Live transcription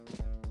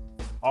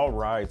All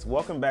right,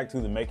 welcome back to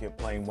the Make It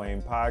Plain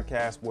Wayne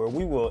podcast, where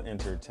we will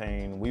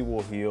entertain, we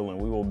will heal, and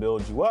we will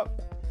build you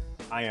up.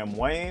 I am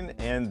Wayne,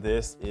 and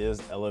this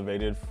is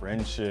Elevated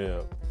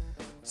Friendship.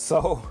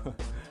 So,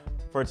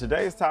 for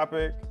today's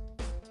topic,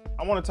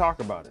 I want to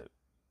talk about it.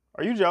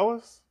 Are you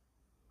jealous?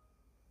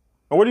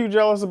 Or what are you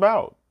jealous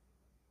about?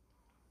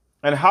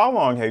 And how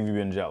long have you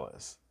been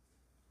jealous?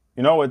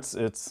 You know, it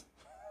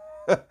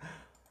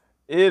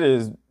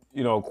is,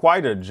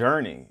 quite a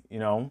journey,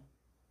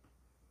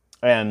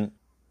 And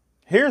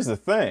here's the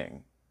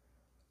thing.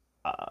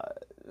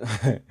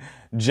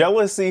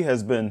 Jealousy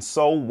has been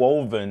so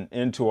woven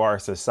into our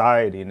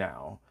society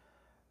now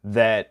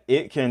that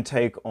it can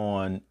take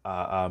on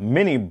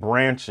many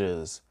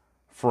branches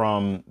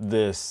from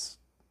this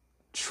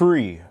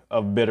tree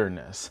of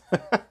bitterness.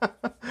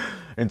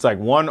 It's like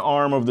one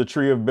arm of the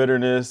tree of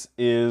bitterness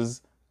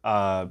is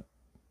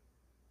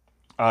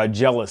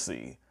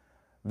jealousy.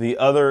 The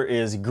other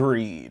is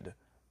greed.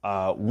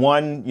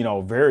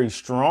 One, very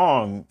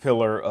strong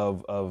pillar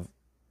of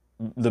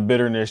the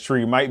bitterness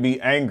tree might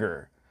be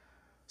anger.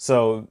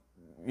 So,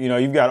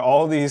 you've got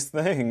all these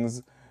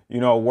things,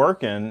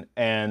 working,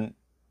 and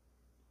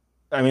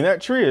I mean, that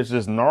tree is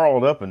just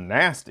gnarled up and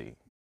nasty.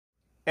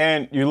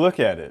 And you look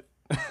at it,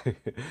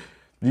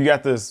 you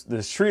got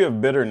this tree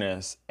of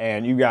bitterness,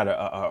 and you got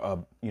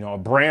a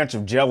branch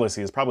of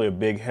jealousy. It's probably a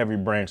big, heavy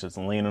branch that's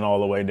leaning all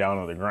the way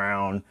down to the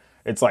ground.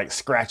 It's like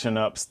scratching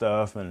up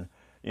stuff and,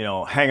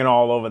 hanging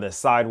all over the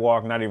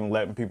sidewalk, not even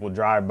letting people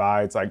drive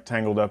by. It's like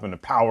tangled up in the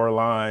power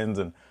lines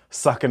and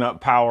sucking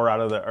up power out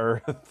of the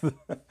earth.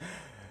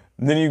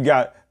 Then you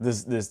got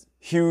this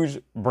huge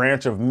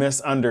branch of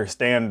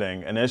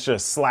misunderstanding, and it's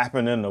just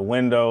slapping in the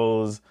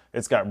windows.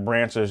 It's got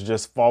branches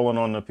just falling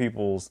on the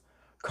people's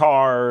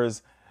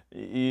cars.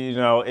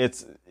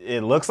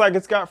 It looks like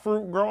it's got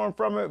fruit growing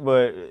from it,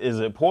 but is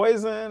it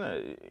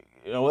poison?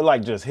 It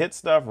like just hits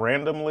stuff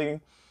randomly.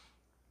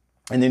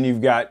 And then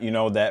you've got,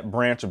 that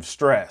branch of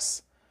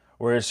stress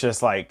where it's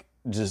just like,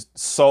 just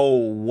so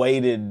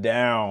weighted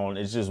down.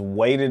 It's just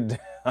weighted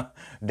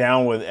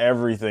down with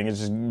everything. It's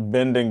just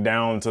bending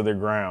down to the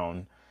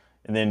ground.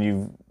 And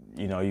then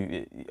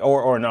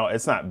no,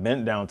 it's not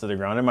bent down to the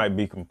ground. It might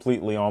be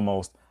completely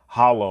almost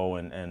hollow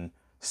and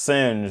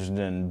singed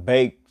and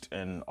baked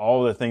and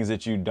all the things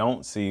that you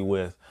don't see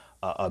with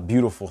a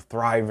beautiful,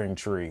 thriving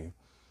tree.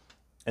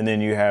 And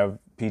then you have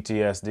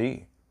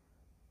PTSD.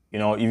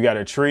 You've got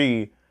a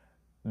tree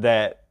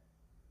that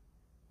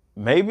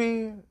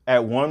maybe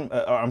a limb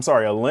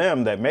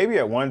that maybe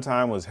at one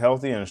time was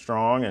healthy and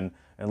strong and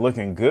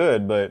looking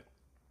good, but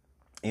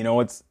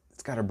it's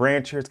got a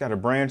branch here, it's got a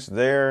branch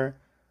there,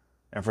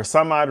 and for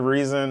some odd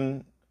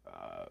reason,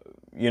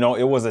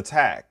 it was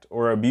attacked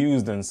or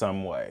abused in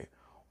some way,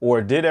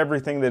 or did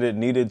everything that it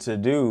needed to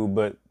do,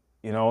 but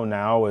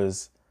now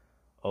is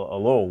a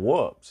little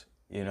whooped,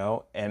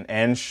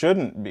 and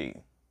shouldn't be.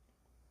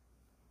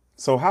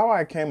 So how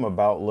I came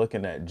about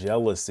looking at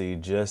jealousy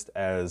just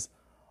as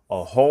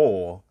a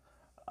whole,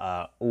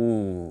 I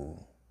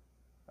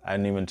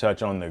didn't even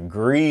touch on the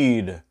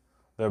greed,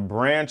 the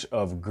branch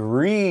of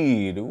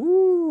greed.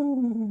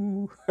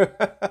 Ooh.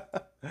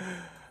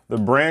 The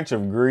branch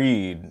of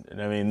greed.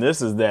 I mean,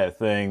 this is that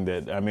thing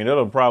that,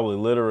 it'll probably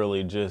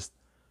literally just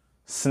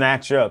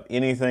snatch up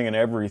anything and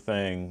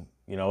everything.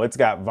 It's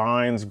got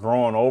vines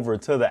growing over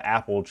to the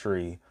apple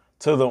tree,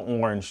 to the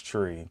orange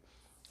tree,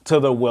 to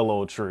the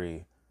willow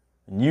tree.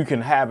 And you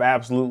can have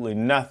absolutely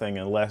nothing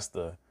unless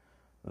the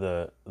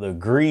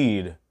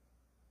greed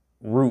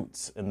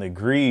roots and the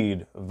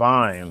greed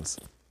vines,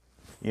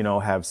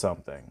 have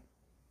something.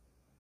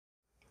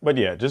 But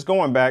yeah, just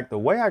going back, the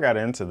way I got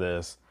into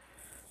this,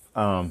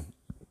 the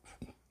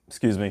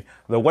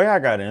way I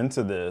got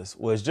into this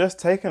was just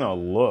taking a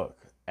look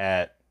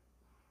at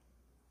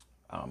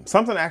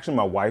something actually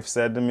my wife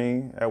said to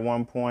me at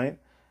one point,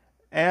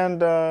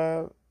 and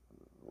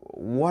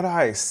what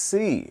I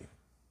see,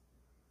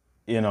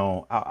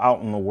 out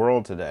in the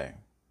world today.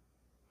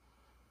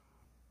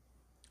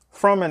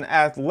 From an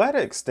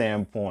athletic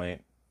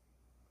standpoint,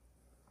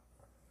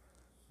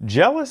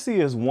 jealousy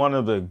is one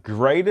of the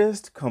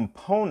greatest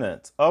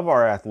components of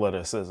our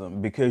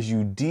athleticism because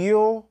you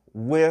deal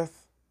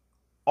with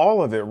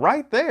all of it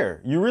right there.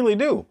 You really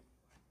do.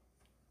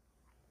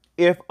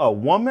 If a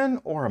woman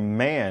or a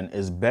man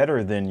is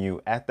better than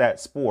you at that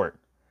sport,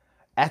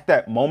 at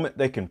that moment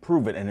they can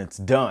prove it and it's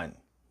done.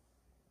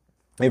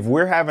 If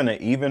we're having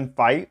an even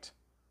fight,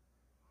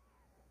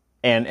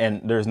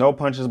 and there's no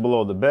punches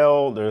below the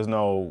belt, there's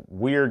no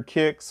weird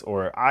kicks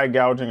or eye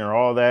gouging or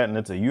all that, and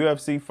it's a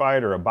UFC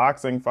fight or a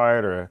boxing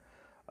fight or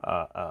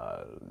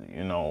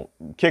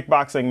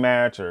kickboxing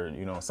match or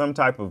some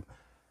type of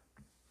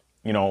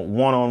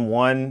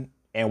one-on-one,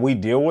 and we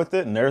deal with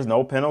it, and there's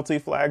no penalty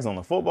flags on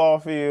the football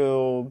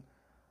field,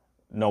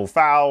 no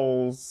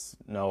fouls,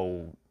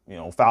 no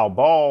foul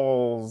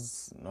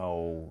balls,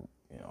 no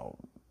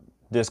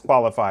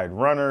disqualified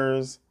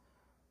runners,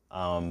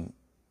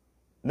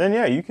 then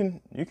yeah, you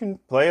can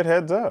play it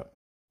heads up.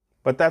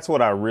 But that's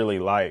what I really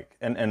like.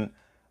 And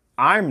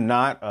I'm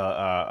not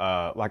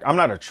like I'm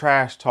not a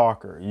trash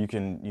talker. You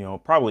can,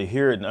 probably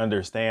hear it and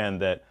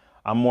understand that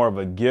I'm more of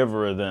a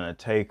giver than a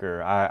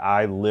taker.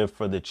 I live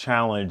for the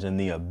challenge and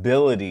the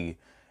ability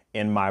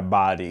in my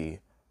body.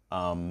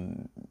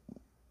 Um,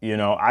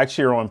 I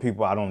cheer on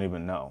people I don't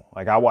even know.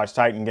 Like I watch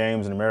Titan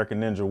Games and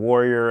American Ninja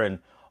Warrior and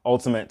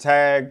Ultimate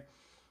Tag,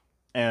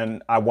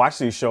 and I watch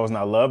these shows and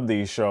I love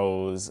these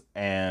shows,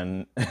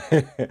 and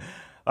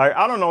like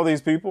I don't know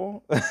these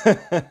people.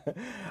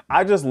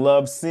 I just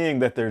love seeing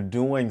that they're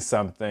doing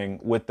something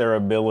with their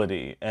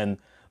ability and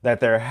that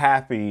they're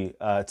happy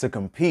to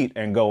compete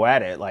and go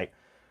at it. Like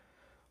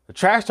the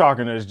trash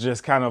talking is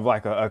just kind of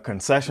like a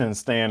concession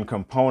stand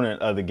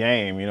component of the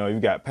game.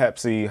 You've got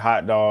Pepsi,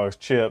 hot dogs,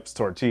 chips,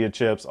 tortilla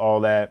chips, all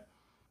that.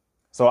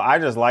 So I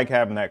just like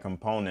having that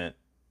component,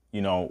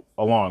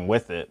 along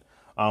with it.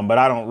 But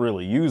I don't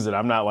really use it.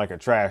 I'm not like a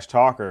trash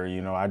talker.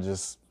 I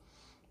just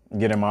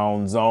get in my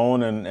own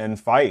zone and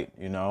fight,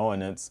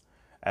 and it's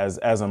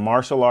as a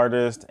martial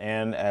artist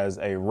and as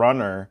a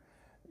runner,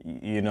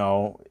 you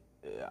know,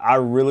 I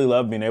really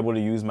love being able to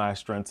use my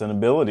strengths and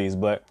abilities.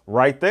 But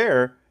right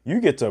there, you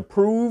get to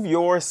prove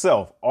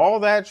yourself. All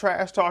that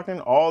trash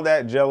talking, all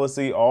that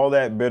jealousy, all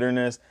that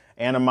bitterness,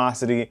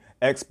 animosity,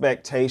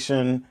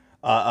 expectation,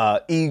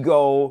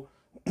 ego,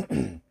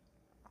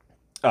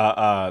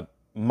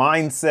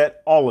 mindset,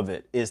 all of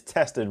it is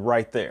tested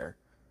right there.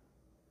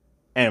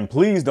 And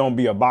please don't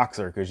be a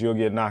boxer because you'll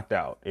get knocked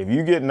out. If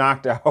you get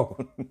knocked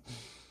out,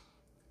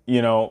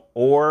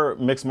 or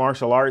mixed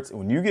martial arts,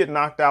 when you get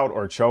knocked out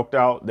or choked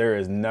out, there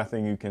is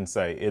nothing you can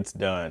say. It's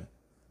done.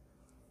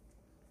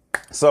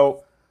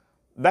 So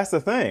that's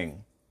the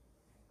thing.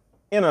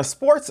 In a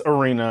sports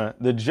arena,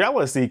 the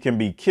jealousy can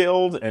be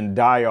killed and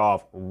die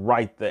off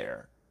right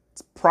there.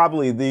 It's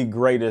probably the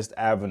greatest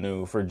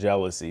avenue for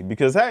jealousy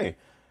because, hey,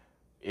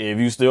 if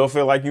you still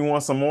feel like you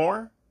want some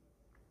more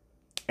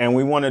and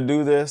we want to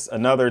do this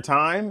another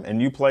time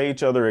and you play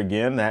each other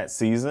again that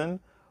season,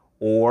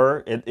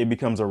 or it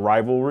becomes a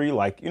rivalry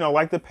like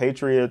the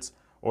Patriots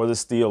or the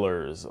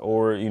Steelers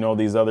or,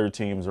 these other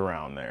teams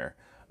around there,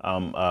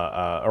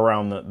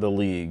 around the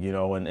league, in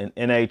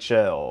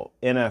NHL,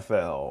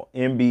 NFL,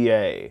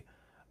 NBA,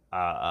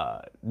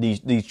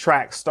 these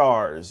track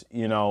stars,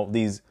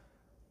 these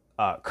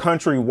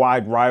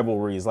countrywide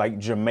rivalries like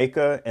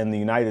Jamaica and the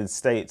United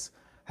States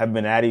have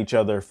been at each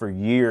other for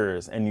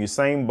years. And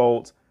Usain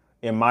Bolt,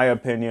 in my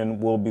opinion,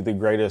 will be the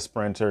greatest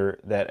sprinter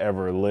that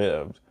ever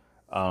lived.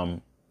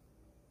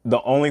 The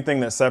only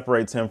thing that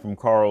separates him from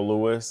Carl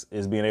Lewis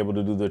is being able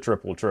to do the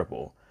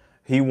triple.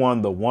 He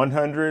won the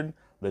 100,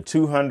 the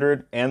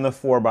 200, and the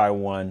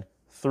 4x1,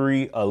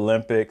 3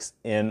 Olympics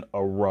in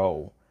a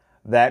row.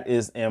 That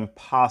is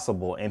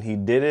impossible. And he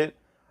did it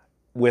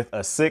with a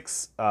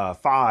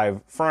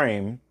 6'5"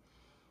 frame,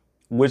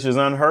 which is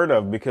unheard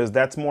of because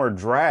that's more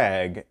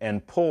drag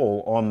and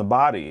pull on the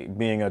body.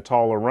 Being a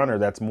taller runner,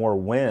 that's more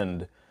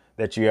wind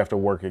that you have to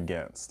work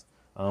against.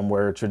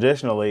 Where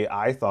traditionally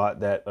I thought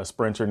that a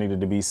sprinter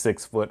needed to be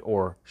 6 foot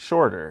or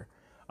shorter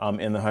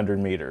in the 100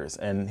 meters.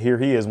 And here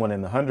he is winning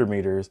the 100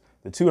 meters,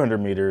 the 200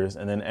 meters,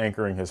 and then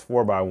anchoring his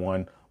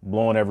 4x1,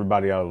 blowing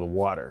everybody out of the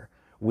water.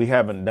 We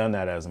haven't done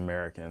that as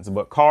Americans.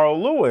 But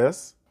Carl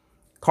Lewis,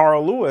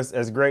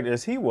 as great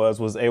as he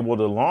was able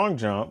to long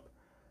jump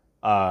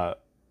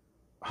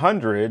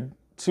 100,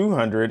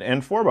 200,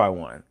 and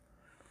 4x1.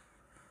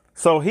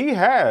 So he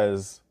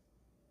has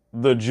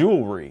the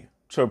jewelry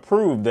to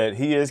prove that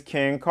he is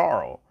King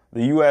Carl.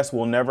 The U.S.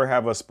 will never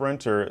have a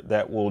sprinter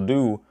that will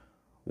do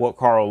what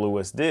Carl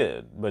Lewis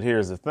did. But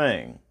here's the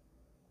thing.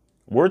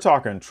 We're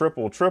talking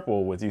triple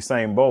with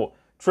Usain Bolt.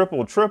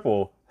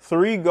 Triple,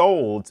 3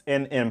 golds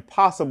in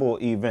impossible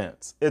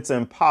events. It's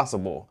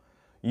impossible.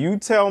 You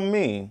tell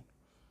me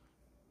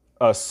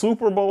a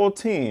Super Bowl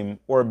team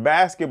or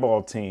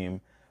basketball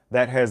team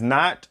that has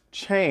not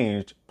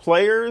changed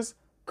players,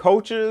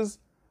 coaches,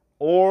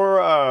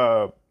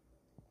 or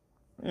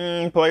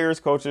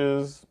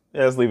coaches,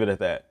 let's leave it at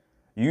that.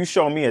 You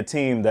show me a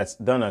team that's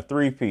done a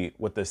three-peat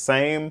with the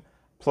same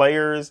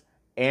players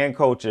and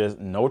coaches,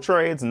 no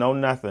trades, no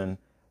nothing,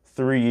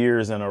 3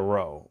 years in a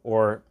row.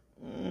 Or,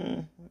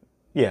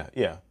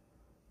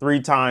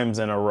 3 times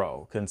in a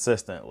row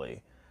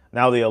consistently.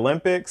 Now the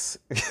Olympics,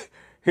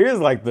 here's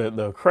like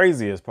the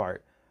craziest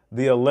part.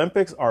 The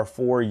Olympics are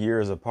 4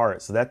 years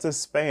apart, so that's a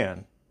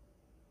span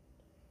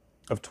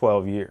of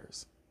 12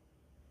 years.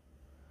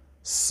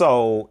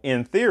 So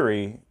in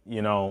theory,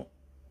 you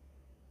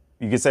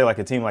could say like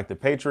a team like the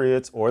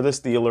Patriots or the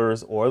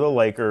Steelers or the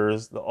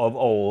Lakers of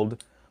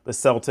old, the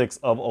Celtics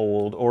of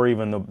old, or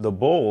even the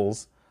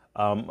Bulls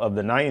of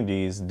the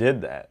 90s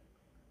did that,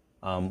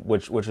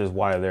 which is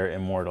why they're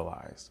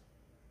immortalized.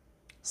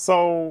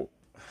 So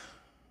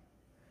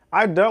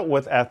I dealt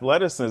with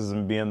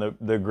athleticism being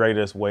the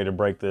greatest way to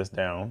break this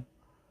down.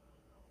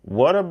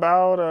 What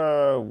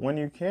about when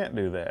you can't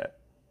do that?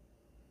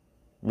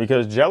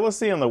 Because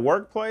jealousy in the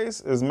workplace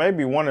is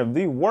maybe one of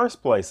the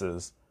worst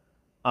places.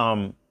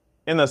 In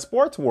the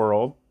sports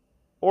world,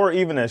 or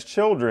even as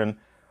children,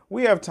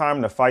 we have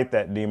time to fight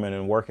that demon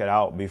and work it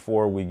out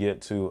before we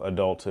get to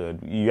adulthood.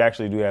 You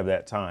actually do have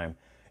that time.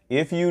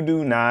 If you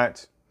do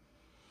not,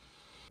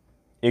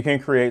 it can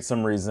create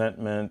some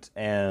resentment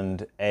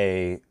and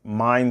a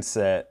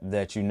mindset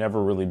that you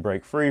never really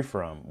break free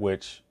from,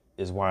 which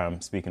is why I'm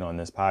speaking on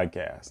this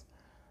podcast.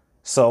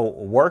 So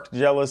work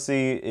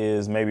jealousy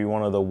is maybe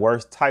one of the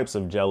worst types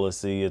of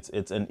jealousy.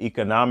 It's an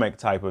economic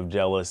type of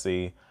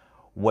jealousy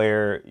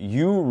where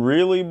you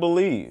really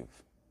believe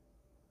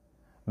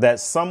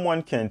that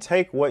someone can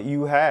take what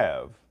you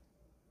have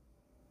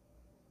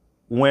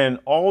when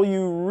all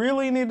you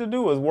really need to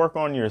do is work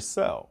on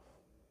yourself.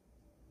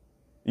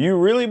 You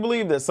really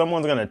believe that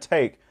someone's going to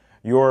take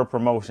your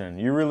promotion.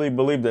 You really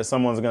believe that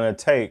someone's going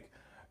to take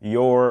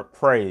your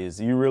praise.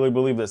 You really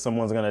believe that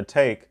someone's going to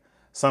take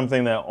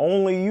something that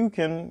only you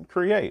can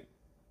create,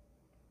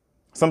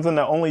 something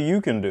that only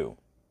you can do.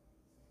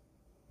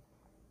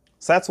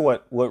 So that's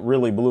what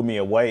really blew me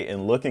away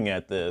in looking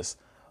at this.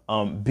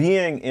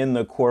 Being in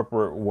the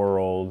corporate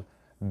world,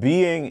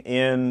 being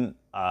in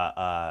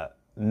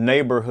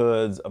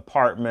neighborhoods,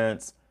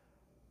 apartments,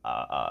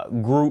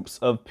 groups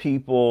of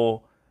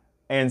people,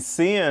 and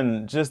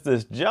seeing just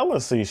this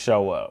jealousy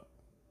show up.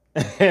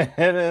 And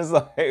it's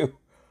like,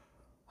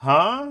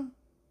 huh?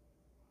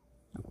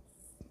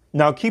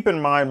 Now, keep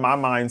in mind my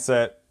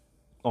mindset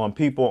on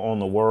people, on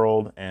the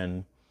world,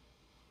 and,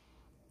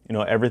 you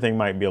know, everything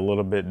might be a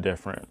little bit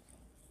different.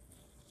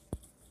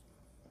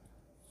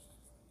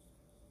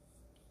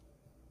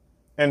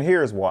 And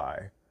here's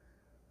why.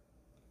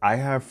 I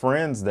have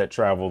friends that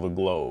travel the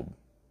globe.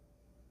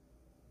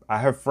 I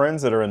have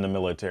friends that are in the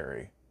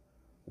military,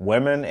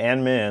 women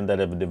and men that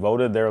have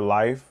devoted their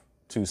life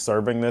to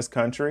serving this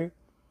country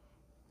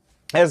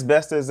as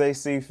best as they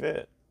see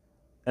fit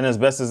and as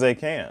best as they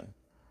can.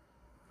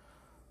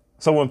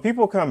 So when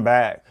people come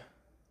back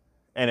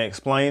and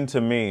explain to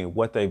me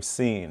what they've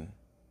seen,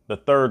 the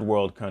third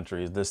world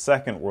countries, the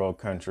second world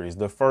countries,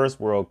 the first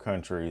world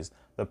countries,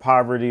 the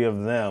poverty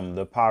of them,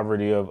 the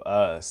poverty of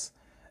us,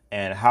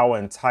 and how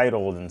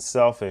entitled and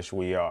selfish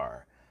we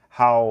are,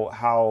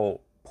 how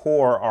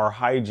poor our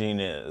hygiene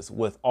is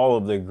with all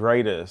of the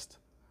greatest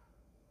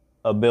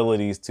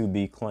abilities to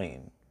be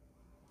clean.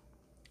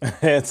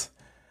 It's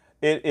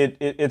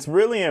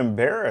really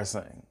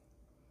embarrassing.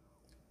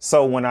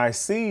 So when I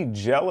see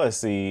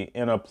jealousy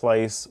in a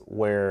place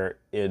where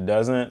it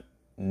doesn't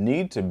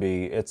need to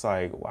be, it's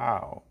like,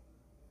 wow.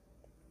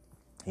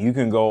 You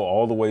can go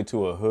all the way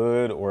to a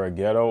hood or a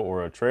ghetto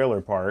or a trailer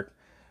park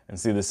and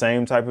see the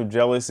same type of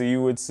jealousy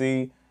you would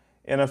see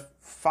in a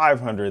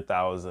 $500,000,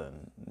 $1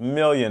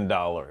 million,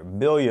 $1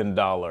 billion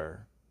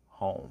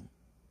home.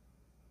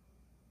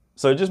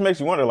 So it just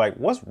makes you wonder, like,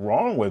 what's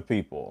wrong with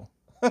people?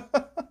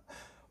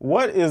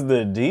 What is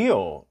the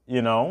deal,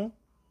 you know?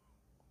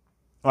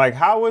 Like,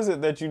 how is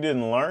it that you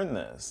didn't learn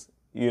this?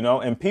 You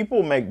know, and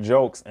people make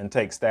jokes and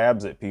take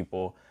stabs at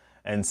people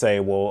and say,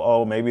 well,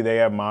 oh, maybe they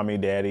have mommy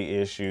daddy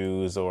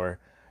issues, or,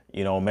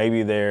 you know,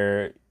 maybe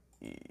they're,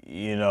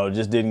 you know,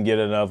 just didn't get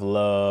enough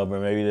love, or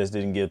maybe just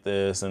didn't get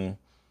this. And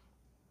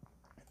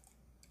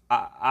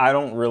I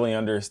don't really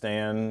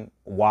understand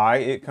why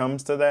it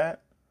comes to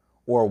that,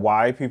 or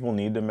why people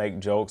need to make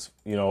jokes,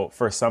 you know,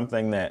 for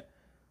something that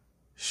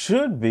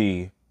should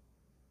be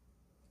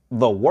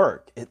the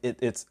work.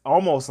 It's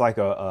almost like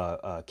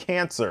a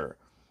cancer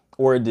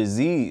or a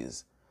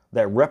disease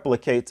that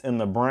replicates in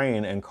the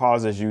brain and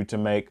causes you to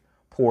make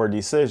poor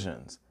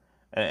decisions.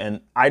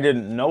 And I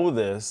didn't know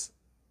this,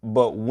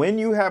 but when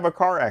you have a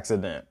car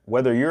accident,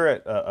 whether you're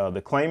at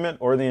the claimant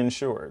or the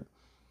insured,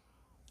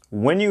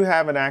 when you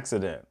have an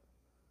accident,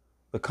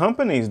 the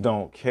companies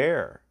don't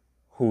care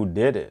who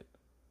did it.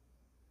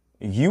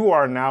 You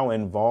are now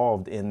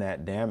involved in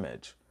that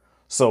damage.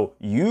 So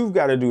you've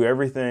got to do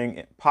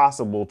everything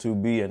possible to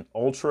be an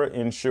ultra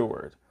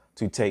insured,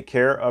 to take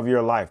care of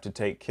your life, to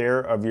take care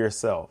of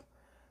yourself,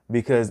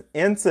 because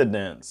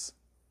incidents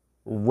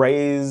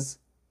raise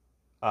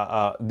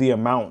the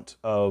amount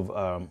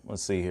of,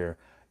 let's see here,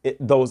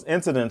 those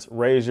incidents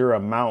raise your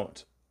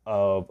amount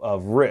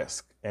of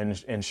risk and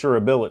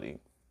insurability.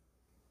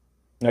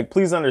 Like,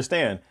 please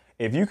understand,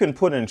 if you can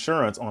put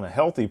insurance on a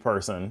healthy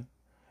person,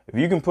 if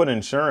you can put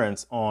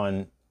insurance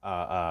on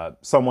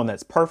someone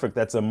that's perfect,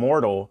 that's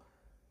immortal,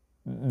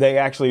 they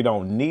actually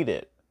don't need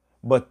it.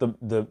 But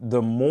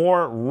the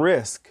more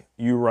risk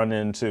you run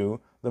into,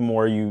 the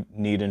more you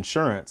need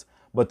insurance.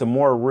 But the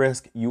more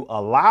risk you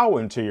allow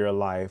into your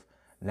life,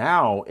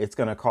 now it's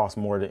going to cost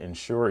more to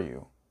insure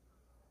you.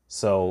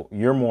 So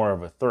you're more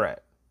of a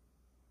threat.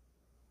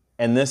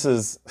 And this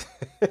is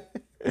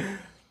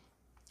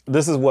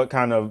this is what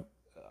kind of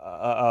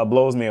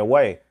blows me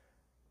away.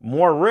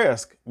 More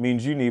risk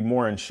means you need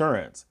more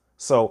insurance.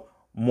 So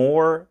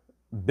more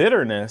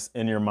bitterness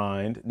in your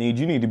mind means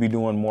you need to be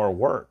doing more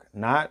work,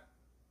 not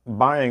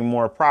buying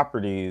more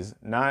properties,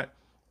 not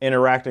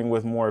interacting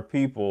with more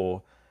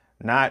people,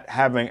 not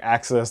having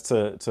access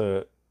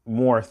to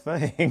more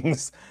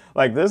things.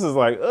 Like, this is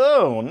like,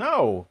 oh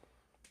no.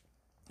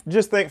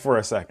 Just think for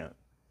a second.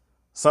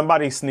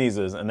 Somebody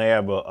sneezes and they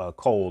have a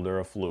cold or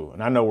a flu.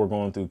 And I know we're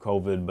going through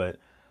COVID, but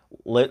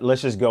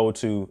let's just go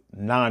to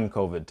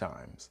non-COVID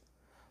times.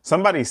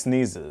 Somebody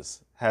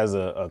sneezes, has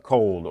a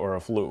cold or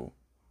a flu,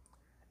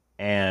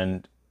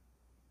 and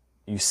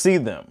you see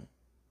them.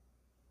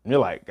 And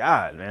you're like,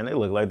 God, man, they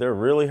look like they're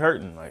really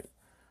hurting. Like,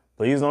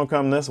 please don't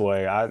come this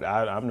way.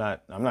 I'm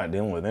not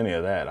dealing with any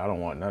of that. I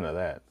don't want none of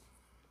that.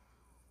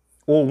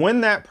 Well,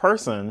 when that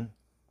person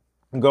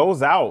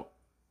goes out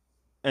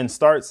and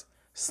starts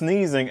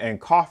sneezing and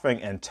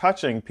coughing and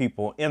touching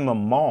people in the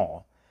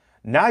mall,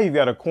 now you've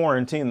got to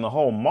quarantine the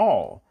whole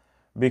mall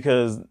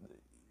because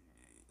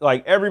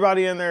like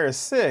everybody in there is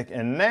sick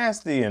and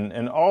nasty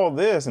and all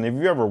this. And if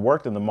you've ever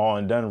worked in the mall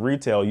and done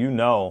retail, you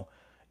know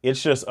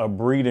it's just a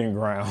breeding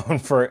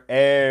ground for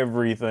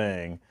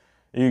everything.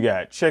 You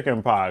got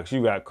chicken pox,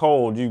 you got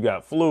cold, you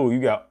got flu,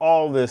 you got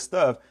all this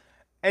stuff.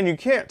 And you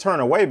can't turn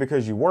away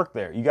because you work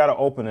there. You got to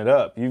open it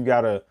up. You've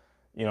got to,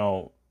 you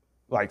know,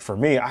 like for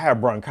me, I had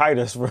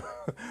bronchitis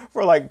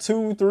for like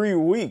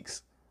 2-3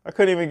 weeks. I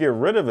couldn't even get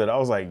rid of it. I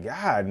was like,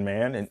 God,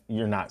 man, and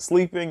you're not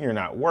sleeping, you're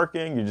not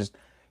working, you're just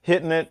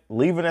hitting it,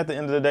 leaving at the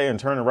end of the day and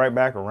turning right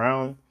back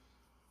around.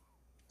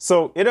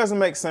 So it doesn't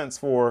make sense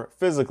for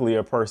physically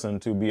a person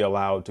to be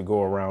allowed to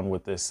go around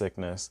with this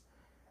sickness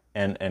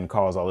and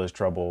cause all this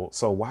trouble.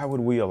 So why would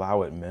we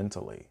allow it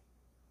mentally?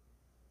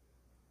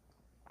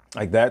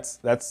 Like that's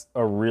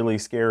a really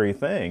scary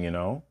thing, you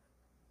know?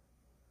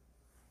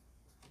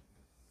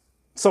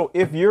 So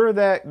if you're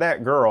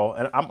that girl,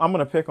 and I'm going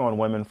to pick on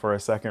women for a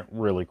second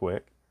really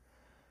quick.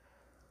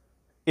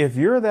 If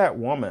you're that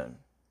woman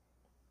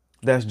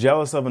that's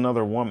jealous of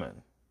another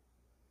woman,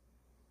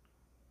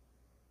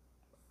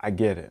 I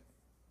get it.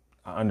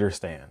 I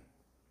understand.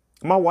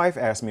 My wife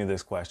asked me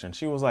this question.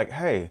 She was like,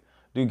 hey,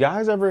 do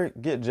guys ever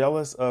get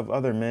jealous of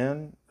other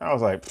men? I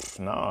was like,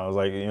 no. I was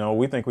like, you know,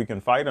 we think we can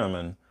fight them,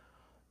 and,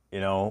 you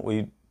know,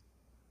 we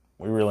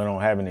really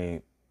don't have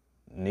any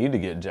need to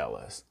get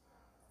jealous.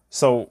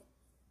 So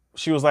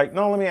she was like,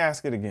 no, let me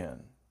ask it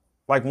again.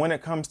 Like when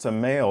it comes to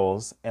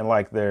males and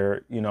like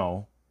their, you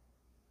know,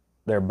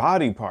 their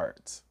body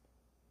parts,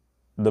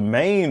 the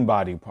main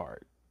body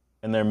part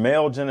and their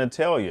male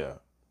genitalia,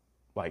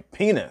 like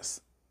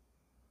penis,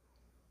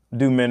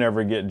 do men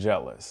ever get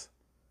jealous?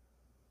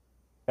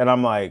 And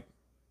I'm like,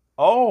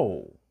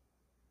 oh,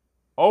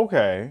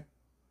 okay.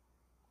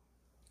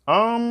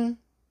 I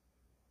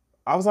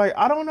was like,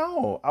 I don't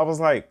know. I was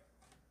like,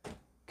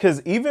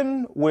 because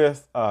even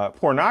with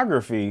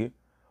pornography,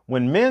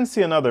 when men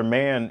see another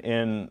man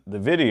in the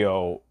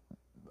video,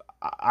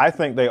 I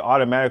think they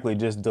automatically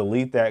just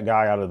delete that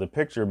guy out of the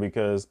picture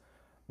because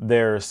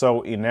they're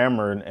so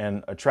enamored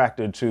and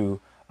attracted to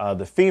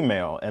the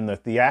female and the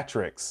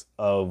theatrics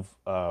of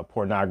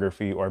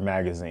pornography or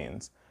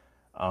magazines.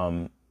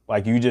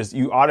 Like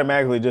you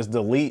automatically just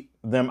delete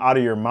them out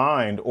of your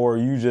mind, or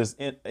you just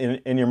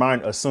in your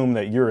mind assume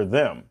that you're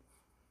them,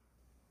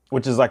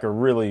 which is like a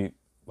really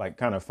like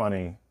kind of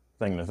funny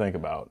thing to think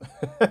about.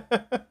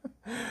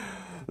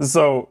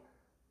 So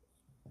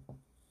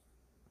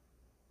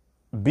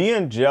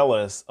being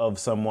jealous of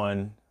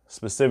someone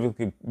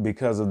specifically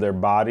because of their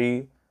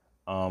body,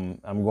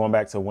 I'm going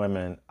back to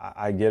women.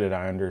 I get it.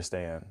 I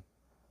understand.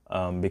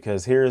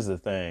 Because here's the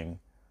thing.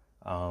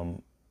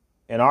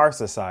 In our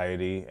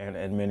society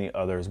and many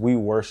others, we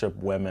worship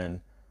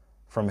women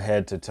from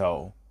head to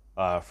toe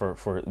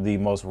for the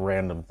most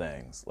random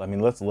things. I mean,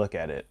 let's look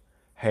at it.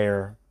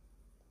 Hair,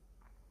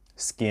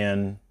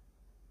 skin,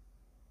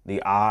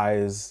 the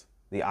eyes,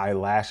 the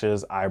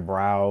eyelashes,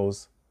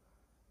 eyebrows,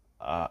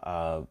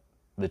 the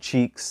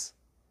cheeks,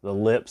 the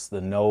lips,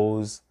 the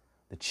nose,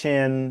 the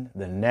chin,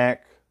 the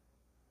neck.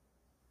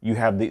 You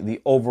have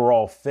the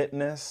overall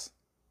fitness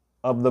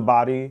of the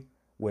body,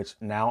 which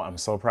now I'm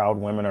so proud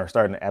women are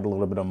starting to add a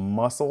little bit of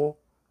muscle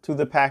to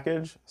the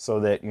package so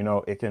that, you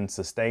know, it can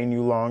sustain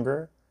you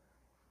longer.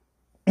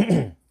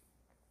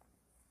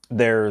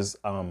 There's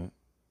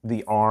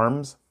the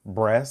arms,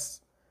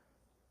 breasts,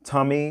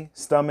 tummy,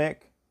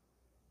 stomach.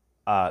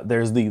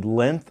 There's the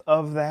length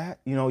of that.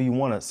 You know, you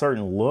want a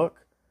certain look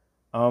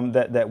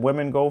that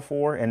women go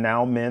for. And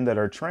now men that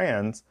are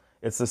trans,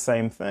 it's the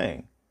same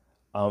thing.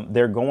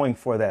 They're going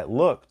for that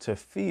look to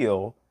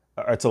feel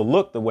or to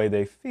look the way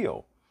they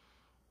feel.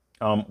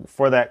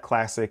 For that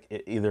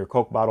classic, either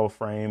Coke bottle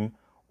frame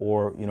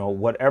or, you know,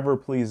 whatever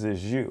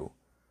pleases you.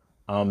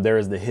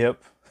 There's the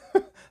hip,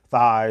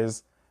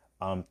 thighs,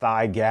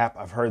 thigh gap.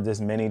 I've heard this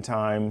many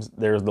times.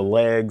 There's the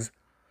legs,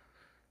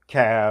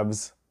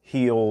 calves,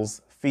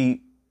 heels,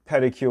 feet,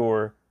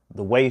 pedicure,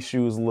 the way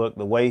shoes look,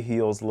 the way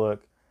heels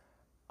look.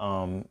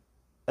 And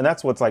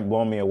that's what's like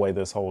blowing me away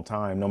this whole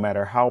time. No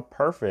matter how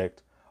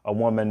perfect a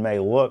woman may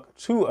look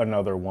to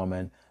another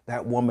woman,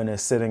 that woman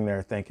is sitting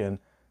there thinking,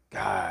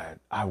 God,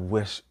 I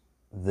wish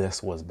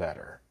this was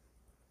better.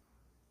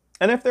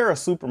 And if they're a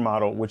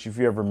supermodel, which if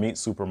you ever meet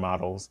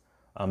supermodels,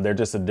 they're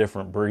just a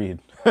different breed.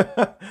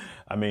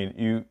 I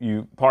mean,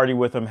 you party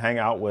with them, hang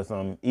out with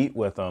them, eat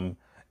with them,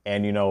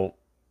 and you know,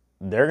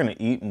 they're going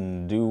to eat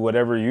and do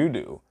whatever you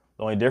do.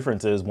 The only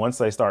difference is once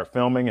they start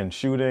filming and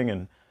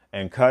shooting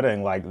and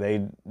cutting, like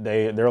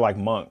they're like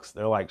monks.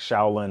 They're like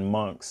Shaolin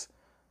monks.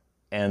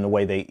 and the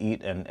way they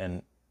eat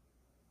and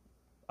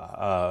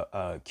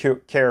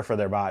care for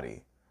their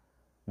body.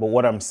 But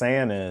what I'm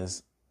saying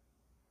is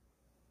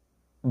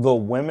the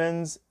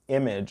women's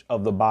image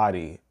of the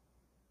body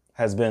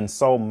has been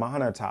so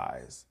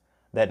monetized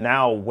that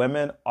now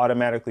women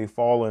automatically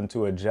fall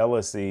into a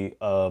jealousy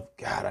of,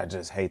 God, I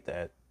just hate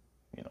that,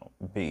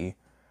 B.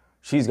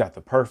 She's got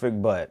the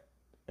perfect butt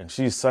and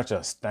she's such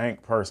a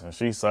stank person.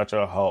 She's such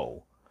a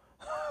hoe.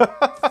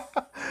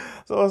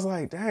 So it's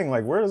like, dang,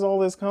 like, where does all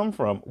this come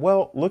from?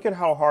 Well, look at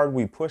how hard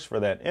we push for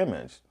that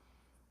image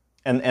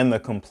and the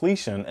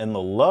completion and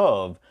the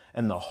love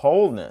and the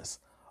wholeness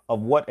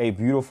of what a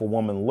beautiful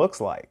woman looks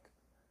like.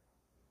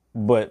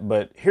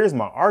 But here's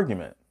my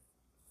argument.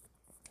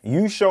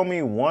 You show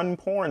me one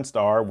porn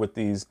star with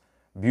these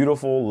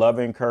beautiful,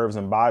 loving curves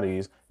and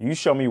bodies. You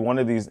show me one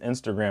of these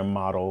Instagram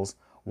models,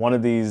 one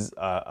of these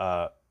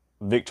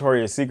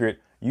Victoria's Secret.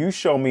 You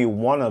show me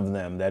one of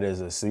them that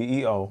is a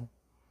CEO.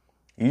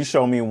 You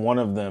show me one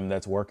of them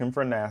that's working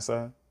for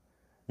NASA.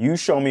 You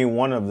show me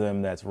one of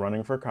them that's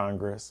running for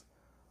Congress,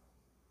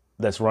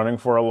 that's running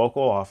for a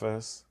local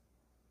office,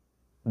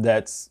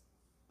 that's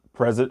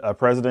a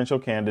presidential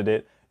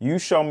candidate. You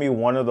show me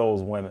one of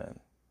those women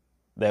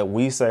that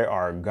we say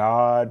are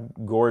God,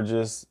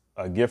 gorgeous,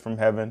 a gift from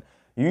heaven.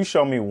 You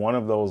show me one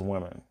of those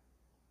women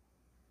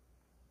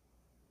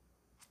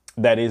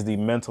that is the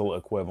mental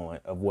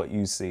equivalent of what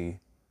you see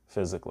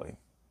physically.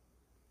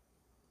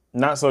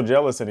 Not so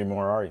jealous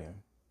anymore, are you?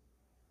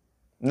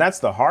 And that's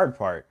the hard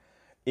part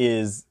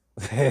is,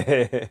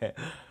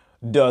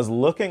 does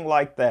looking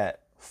like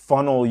that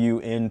funnel you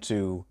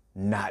into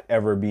not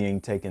ever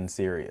being taken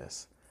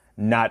serious,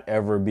 not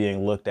ever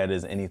being looked at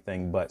as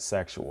anything but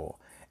sexual,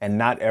 and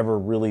not ever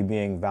really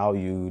being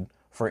valued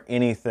for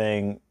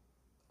anything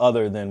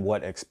other than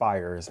what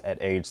expires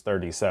at age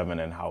 37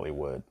 in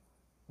Hollywood?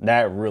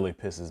 That really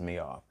pisses me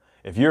off.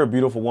 If you're a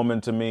beautiful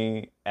woman to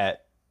me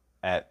at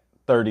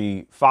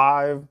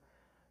 35,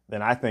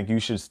 then I think you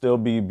should still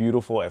be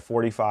beautiful at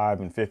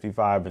 45 and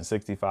 55 and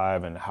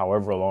 65 and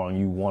however long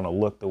you want to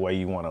look the way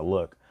you want to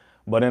look.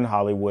 But in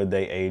Hollywood,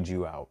 they age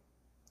you out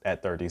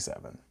at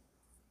 37.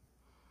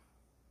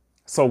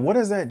 So what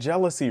does that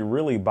jealousy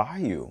really buy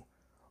you?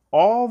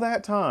 All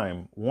that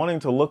time wanting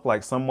to look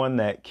like someone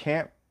that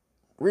can't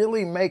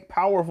really make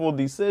powerful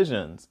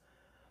decisions,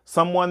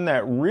 someone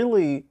that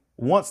really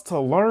wants to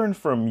learn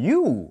from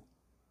you,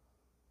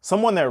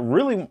 someone that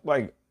really,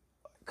 like,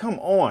 come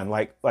on,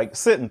 like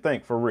sit and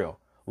think for real.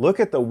 Look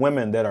at the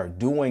women that are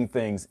doing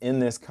things in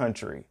this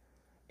country,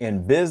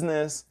 in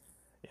business,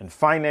 in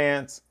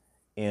finance,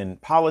 in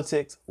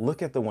politics.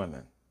 Look at the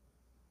women.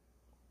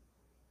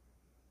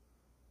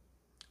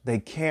 They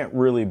can't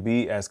really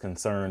be as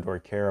concerned or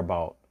care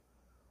about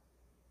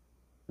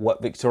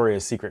what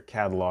Victoria's Secret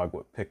catalog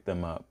would pick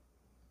them up,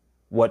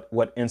 what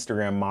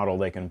Instagram model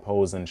they can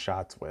pose in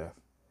shots with.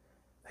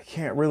 They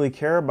can't really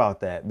care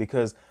about that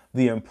because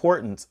the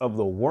importance of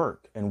the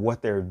work and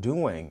what they're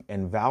doing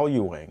and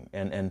valuing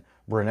and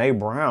Brene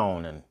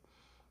Brown and,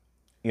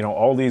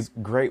 all these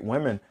great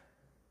women,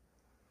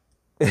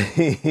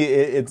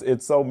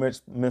 it's so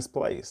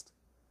misplaced.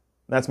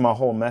 That's my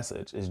whole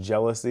message is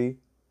jealousy,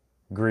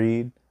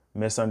 greed,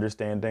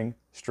 misunderstanding,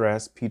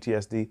 stress,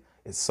 PTSD.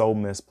 It's so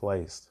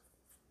misplaced.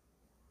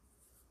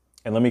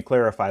 And let me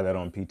clarify that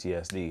on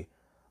PTSD.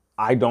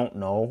 I don't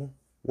know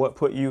what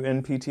put you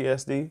in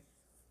PTSD.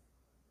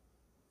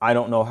 I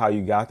don't know how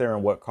you got there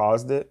and what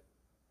caused it.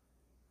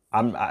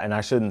 And I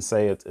shouldn't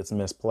say it's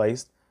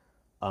misplaced.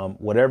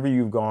 Whatever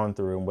you've gone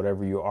through and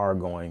whatever you are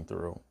going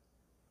through,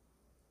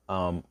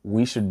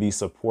 we should be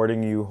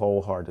supporting you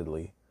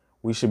wholeheartedly.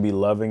 We should be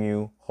loving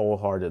you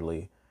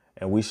wholeheartedly.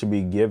 And we should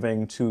be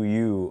giving to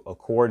you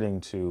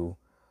according to,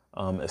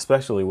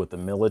 especially with the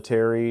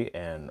military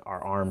and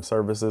our armed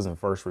services and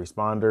first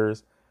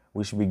responders,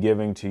 we should be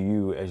giving to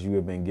you as you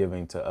have been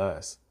giving to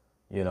us.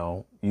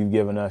 You've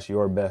given us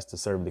your best to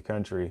serve the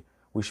country.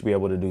 We should be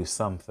able to do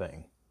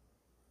something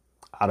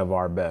out of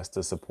our best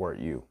to support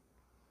you.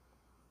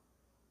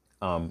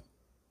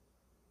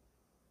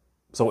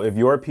 So if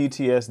your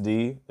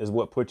PTSD is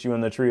what put you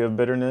in the tree of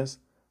bitterness,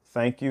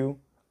 thank you.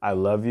 I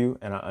love you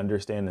and I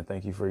understand and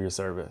thank you for your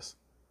service.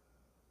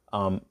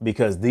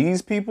 Because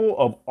these people,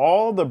 of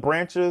all the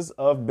branches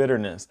of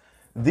bitterness,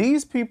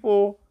 these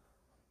people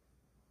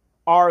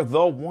are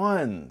the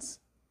ones.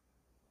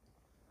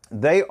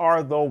 They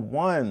are the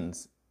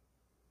ones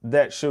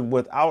that should,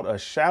 without a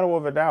shadow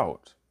of a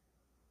doubt,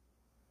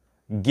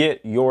 get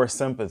your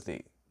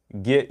sympathy,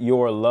 get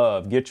your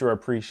love, get your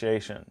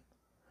appreciation.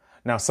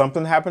 Now,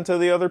 something happened to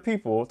the other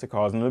people to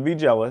cause them to be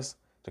jealous,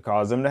 to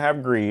cause them to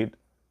have greed,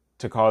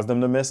 to cause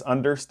them to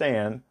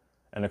misunderstand,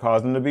 and to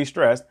cause them to be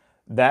stressed.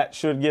 That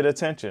should get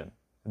attention.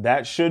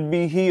 That should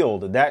be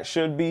healed. That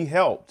should be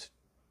helped.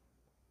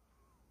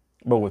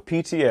 But with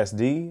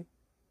PTSD,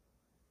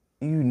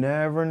 you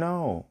never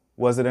know.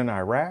 Was it in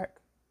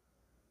Iraq?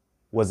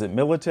 Was it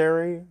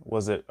military?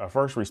 Was it a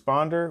first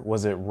responder?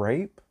 Was it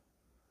rape?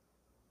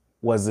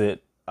 Was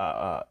it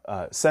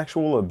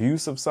sexual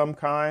abuse of some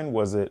kind?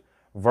 Was it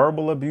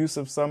verbal abuse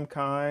of some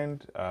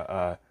kind?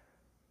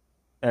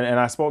 and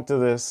I spoke to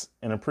this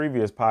in a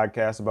previous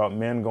podcast about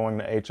men going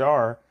to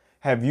HR.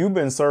 Have you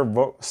been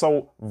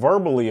so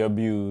verbally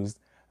abused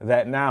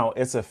that now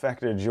it's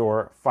affected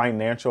your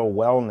financial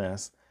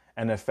wellness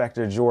and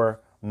affected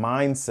your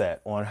mindset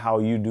on how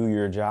you do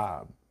your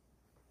job?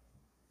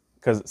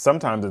 Because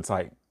sometimes it's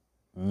like,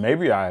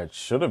 maybe I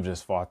should have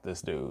just fought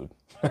this dude.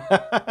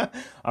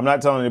 I'm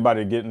not telling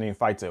anybody to get in any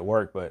fights at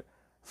work, but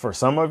for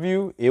some of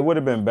you, it would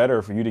have been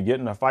better for you to get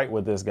in a fight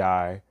with this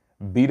guy,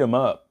 beat him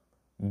up,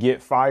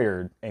 get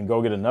fired, and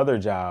go get another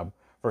job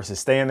versus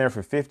staying there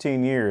for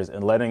 15 years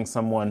and letting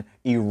someone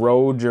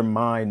erode your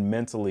mind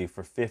mentally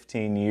for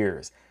 15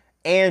 years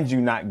and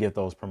you not get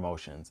those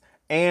promotions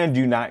and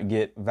you not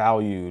get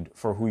valued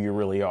for who you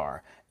really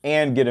are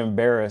and get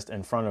embarrassed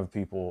in front of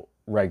people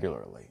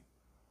regularly.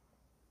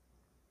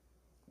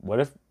 What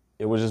if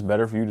it was just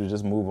better for you to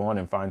just move on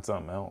and find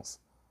something else?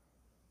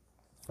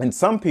 And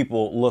some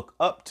people look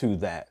up to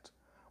that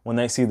when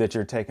they see that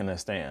you're taking a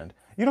stand.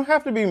 You don't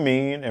have to be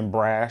mean and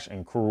brash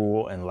and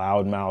cruel and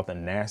loudmouth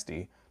and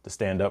nasty to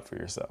stand up for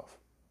yourself.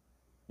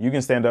 You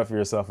can stand up for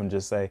yourself and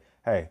just say,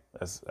 hey,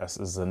 this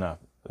is enough.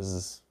 This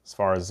is as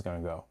far as it's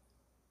going to go.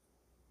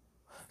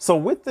 So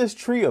with this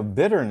tree of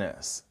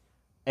bitterness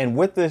and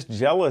with this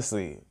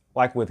jealousy,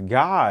 like with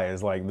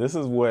guys, like this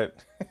is what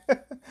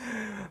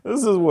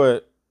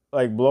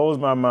like blows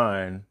my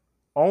mind.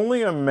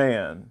 Only a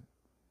man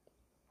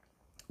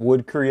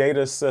would create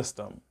a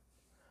system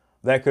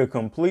that could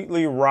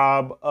completely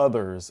rob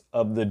others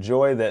of the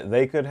joy that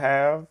they could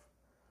have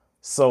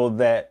so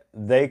that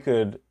they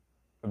could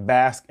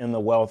bask in the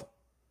wealth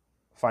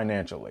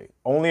financially.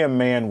 Only a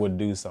man would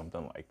do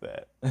something like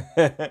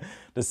that.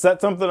 To set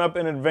something up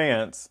in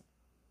advance,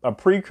 a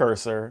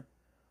precursor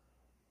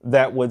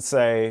that would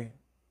say,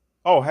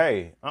 oh,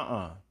 hey,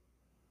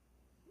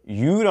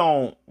 you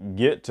don't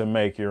get to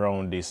make your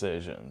own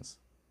decisions.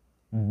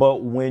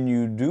 But when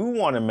you do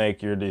want to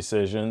make your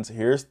decisions,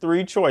 here's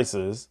 3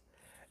 choices.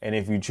 And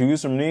if you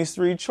choose from these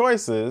 3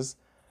 choices,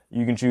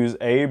 you can choose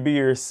A, B,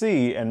 or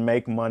C and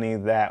make money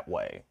that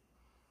way.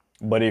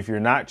 But if you're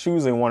not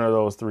choosing one of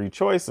those 3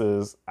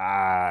 choices,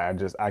 I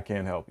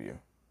can't help you.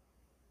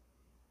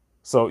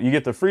 So you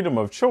get the freedom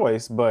of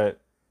choice, but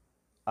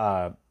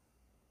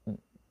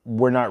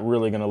we're not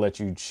really going to let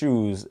you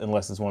choose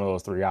unless it's one of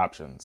those 3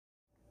 options.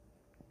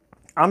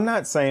 I'm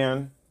not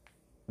saying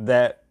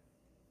that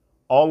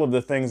all of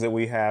the things that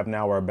we have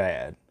now are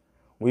bad.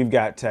 We've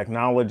got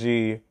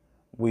technology,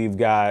 we've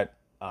got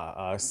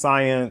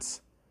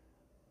science,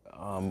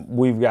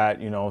 we've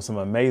got, some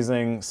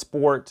amazing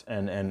sport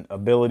and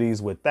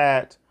abilities with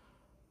that.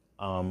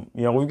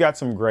 We've got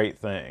some great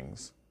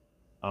things.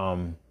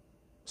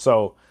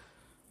 So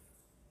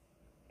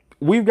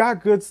we've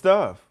got good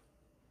stuff.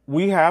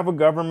 We have a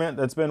government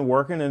that's been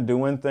working and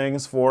doing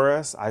things for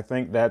us. I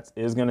think that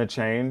is going to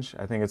change.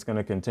 I think it's going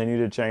to continue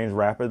to change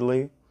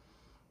rapidly.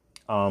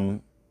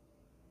 But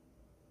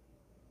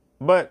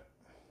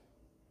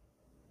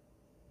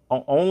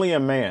only a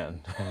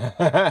man,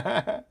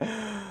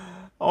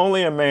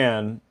 only a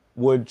man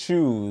would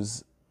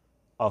choose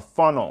a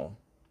funnel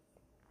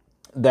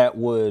that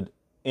would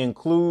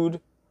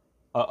include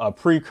a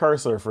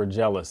precursor for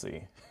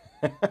jealousy.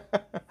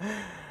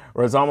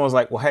 Where it's almost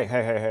like, well,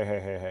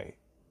 hey.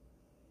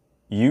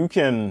 You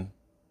can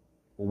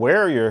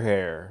wear your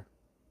hair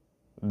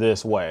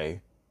this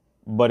way,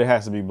 but it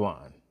has to be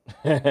blonde.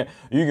 You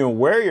can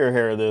wear your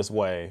hair this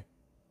way,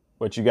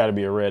 but you got to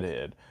be a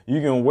redhead. You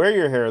can wear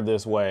your hair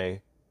this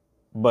way,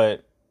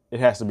 but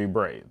it has to be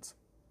braids.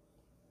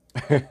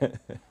 And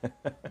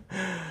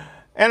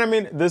I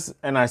mean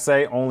and I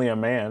say only a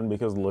man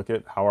because look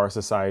at how our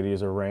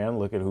societies are ran.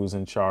 Look at who's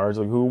in charge.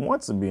 Look who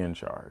wants to be in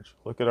charge.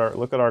 Look at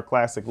our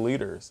classic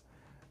leaders.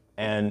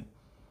 And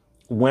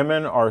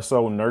women are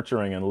so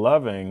nurturing and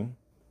loving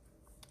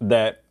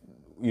that,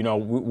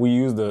 we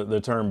use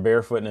the term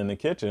barefooting in the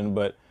kitchen,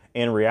 but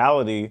in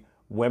reality,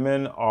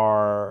 women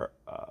are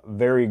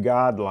very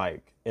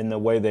godlike in the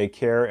way they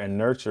care and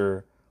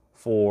nurture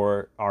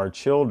for our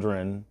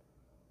children,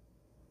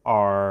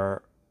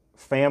 our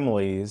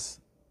families,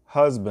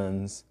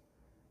 husbands,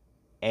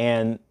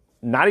 and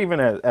not even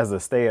as a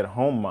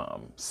stay-at-home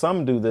mom.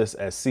 Some do this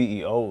as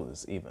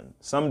CEOs even.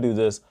 Some do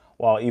this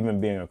while even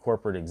being a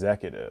corporate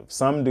executive.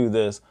 Some do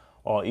this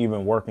while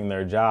even working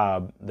their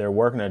job. They're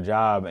working a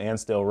job and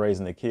still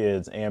raising the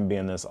kids and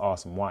being this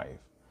awesome wife.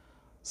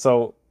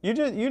 So you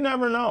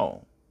never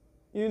know.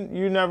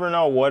 You never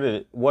know what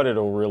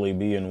it'll really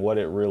be and what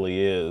it really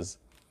is.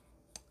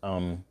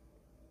 What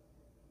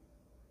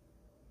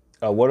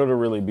it'll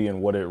really be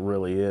and what it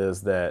really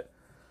is that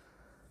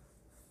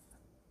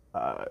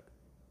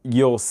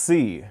you'll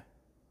see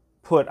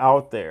put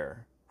out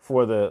there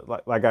for the,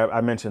 like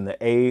I mentioned, the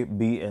A,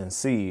 B, and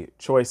C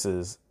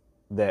choices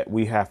that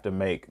we have to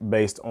make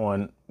based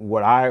on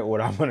what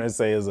I'm going to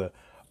say is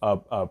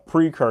a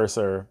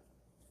precursor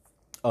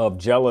of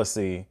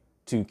jealousy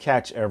to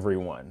catch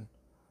everyone.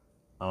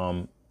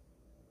 And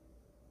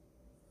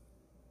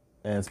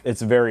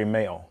it's very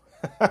male.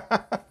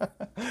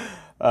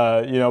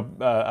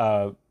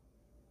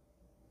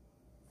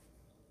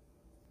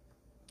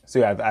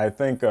 See, I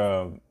think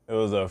it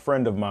was a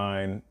friend of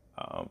mine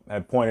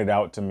had pointed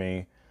out to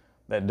me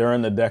that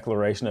during the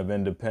Declaration of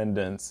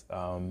Independence,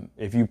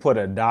 if you put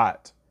a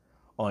dot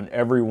on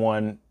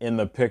everyone in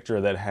the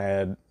picture that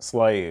had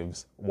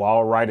slaves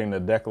while writing the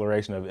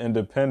Declaration of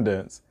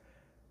Independence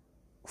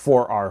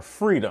for our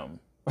freedom,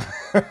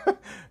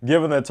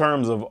 given the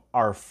terms of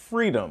our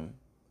freedom,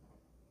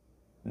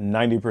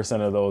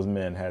 90% of those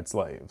men had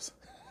slaves.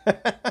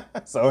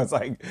 So it's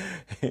like,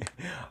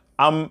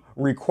 I'm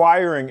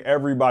requiring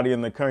everybody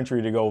in the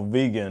country to go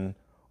vegan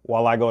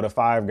while I go to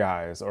Five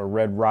Guys or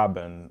Red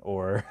Robin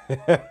or,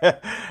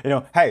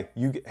 hey,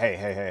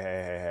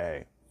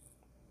 hey.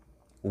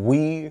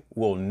 We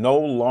will no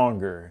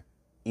longer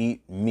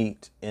eat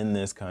meat in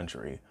this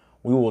country.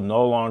 We will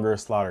no longer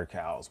slaughter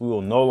cows. We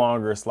will no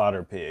longer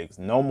slaughter pigs.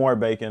 No more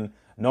bacon,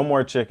 no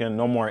more chicken,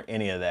 no more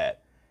any of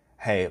that.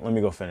 Hey, let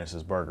me go finish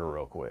this burger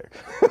real quick.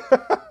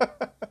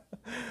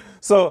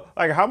 So,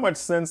 like, how much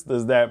sense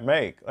does that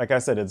make? Like I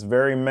said, it's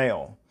very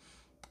male.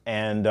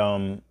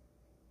 And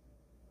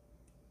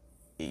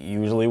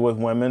usually with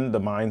women, the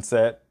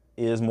mindset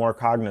is more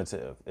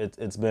cognitive.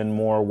 It's been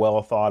more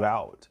well thought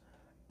out.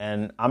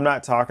 And I'm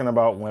not talking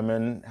about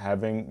women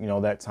having,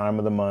 that time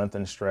of the month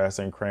and stress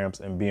and cramps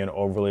and being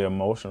overly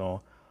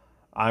emotional.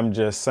 I'm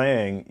just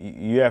saying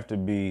you have to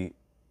be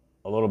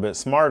a little bit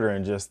smarter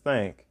and just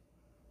think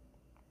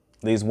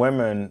these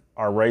women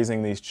are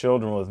raising these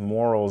children with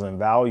morals and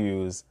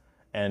values,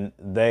 and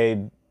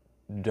they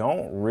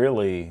don't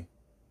really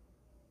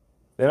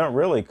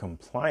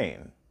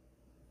complain.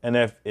 And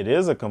if it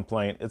is a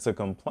complaint, it's a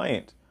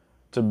complaint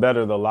to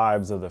better the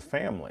lives of the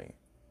family.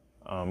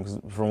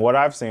 From what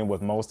I've seen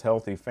with most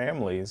healthy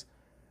families,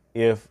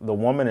 if the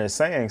woman is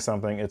saying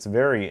something, it's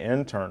very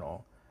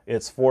internal.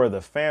 It's for the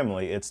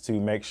family. It's to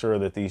make sure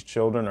that these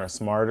children are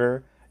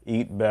smarter,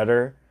 eat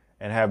better,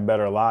 and have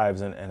better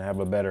lives and have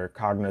a better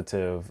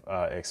cognitive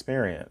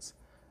experience.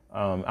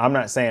 I'm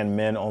not saying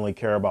men only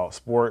care about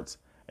sports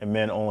and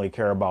men only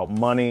care about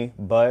money,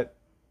 but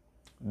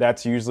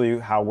that's usually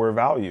how we're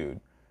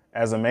valued.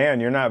 As a man,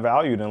 you're not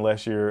valued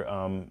unless you're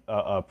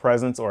a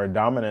presence or a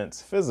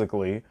dominance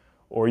physically,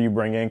 or you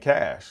bring in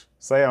cash.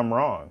 Say I'm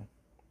wrong.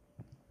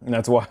 And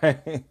that's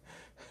why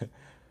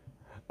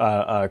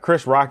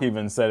Chris Rock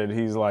even said it.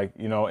 He's like,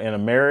 in a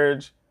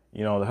marriage,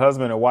 the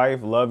husband and wife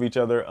love each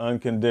other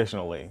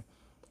unconditionally.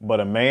 But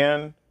a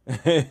man,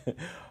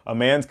 a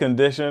man's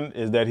condition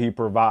is that he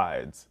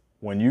provides.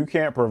 When you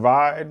can't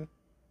provide,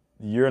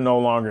 you're no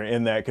longer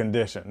in that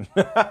condition.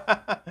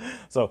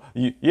 So,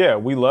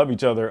 we love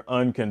each other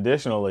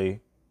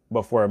unconditionally,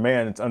 but for a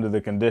man, it's under the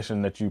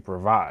condition that you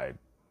provide.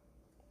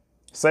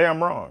 Say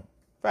I'm wrong.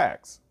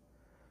 Facts.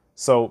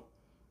 So,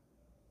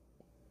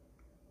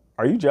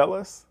 are you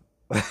jealous?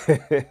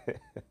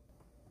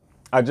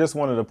 I just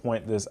wanted to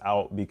point this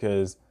out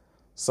because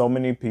so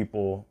many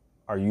people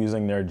are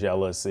using their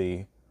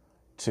jealousy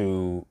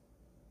to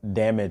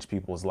damage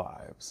people's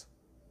lives,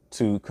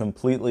 to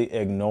completely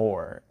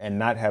ignore and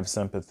not have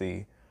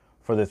sympathy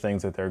for the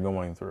things that they're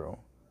going through.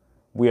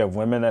 We have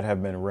women that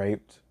have been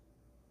raped.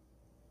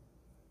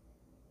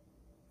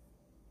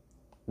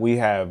 We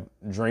have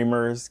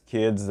dreamers,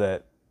 kids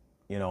that,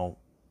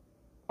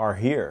 are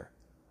here,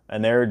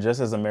 and they're just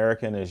as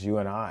American as you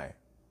and I.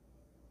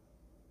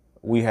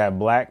 We have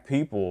Black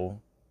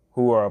people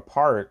who are a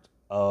part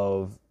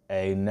of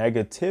a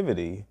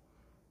negativity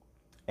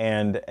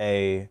and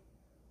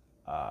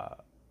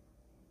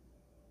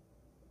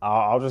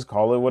I'll just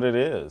call it what it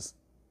is.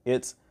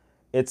 It's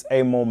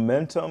a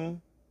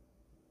momentum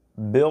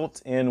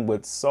built in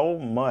with so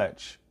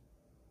much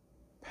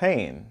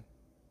pain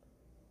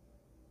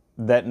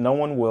that no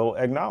one will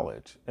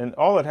acknowledge. And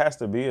all it has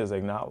to be is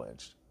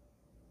acknowledged.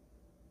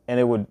 And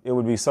it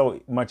would be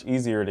so much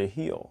easier to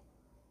heal.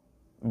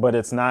 But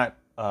it's not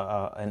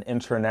an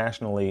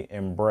internationally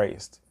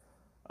embraced,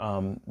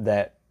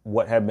 that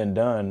what had been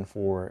done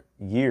for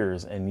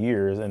years and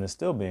years and is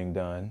still being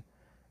done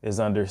is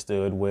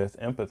understood with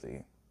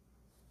empathy.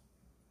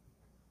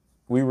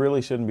 We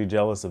really shouldn't be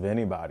jealous of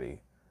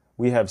anybody.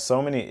 We have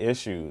so many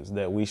issues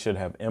that we should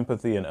have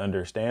empathy and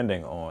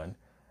understanding on.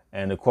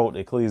 And to quote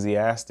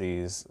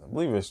Ecclesiastes, I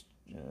believe it's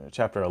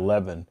chapter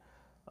 11,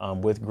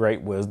 with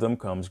great wisdom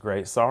comes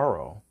great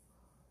sorrow.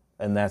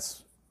 And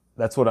that's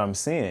what I'm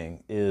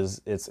seeing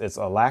is it's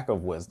a lack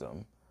of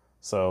wisdom.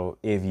 So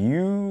if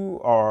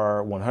you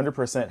are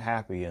 100%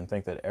 happy and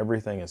think that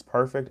everything is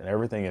perfect and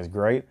everything is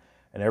great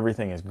and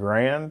everything is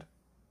grand,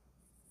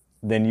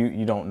 then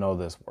you don't know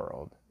this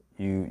world.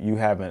 You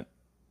haven't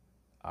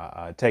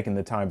taken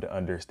the time to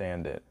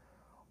understand it.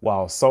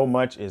 While so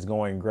much is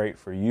going great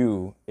for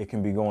you, it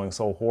can be going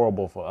so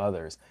horrible for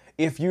others.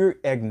 If you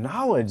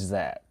acknowledge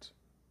that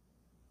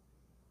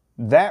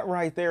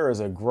right there is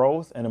a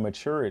growth and a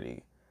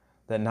maturity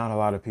that not a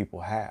lot of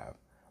people have.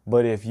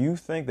 But if you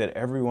think that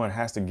everyone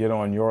has to get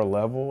on your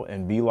level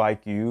and be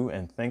like you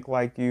and think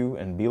like you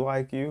and be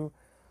like you,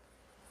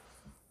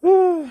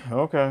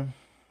 okay.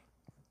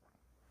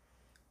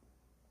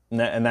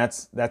 And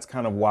that's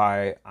kind of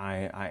why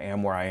I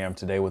am where I am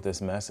today with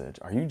this message.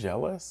 Are you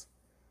jealous?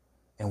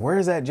 And where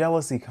is that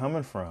jealousy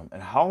coming from? And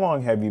how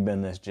long have you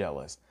been this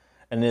jealous?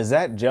 And is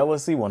that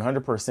jealousy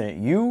 100%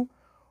 you,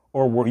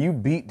 or were you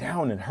beat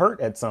down and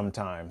hurt at some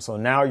time? So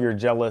now you're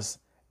jealous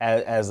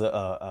as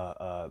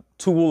a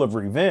tool of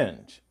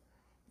revenge.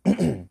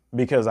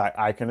 Because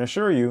I can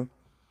assure you,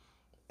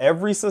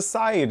 every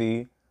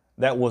society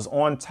that was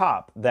on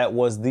top, that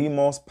was the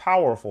most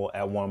powerful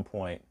at one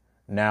point,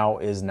 now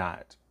is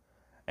not.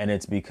 And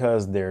it's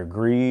because their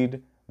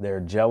greed, their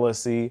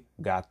jealousy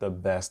got the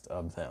best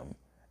of them.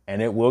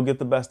 And it will get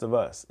the best of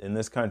us in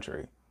this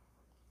country.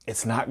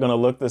 It's not going to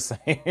look the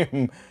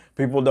same.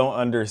 People don't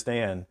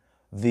understand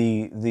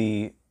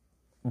the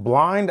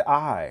blind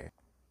eye,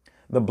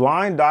 the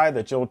blind eye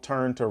that you'll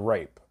turn to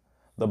rape,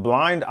 the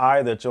blind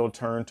eye that you'll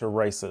turn to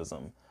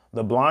racism,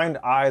 the blind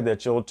eye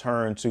that you'll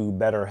turn to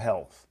better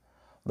health,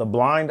 the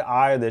blind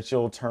eye that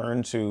you'll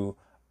turn to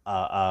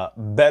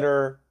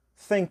better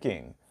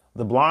thinking,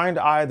 the blind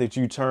eye that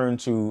you turn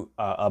to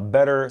a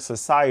better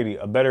society,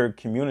 a better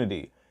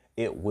community.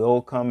 It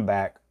will come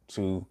back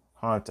to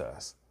haunt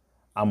us.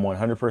 I'm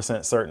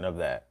 100% certain of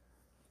that.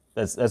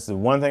 That's the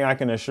one thing I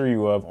can assure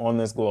you of on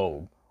this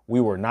globe. We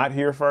were not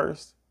here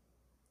first,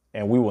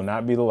 and we will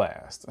not be the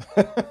last.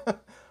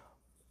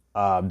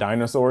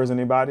 Dinosaurs,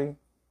 anybody?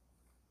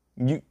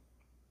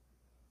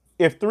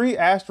 If 3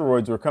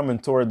 asteroids were coming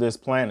toward this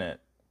planet,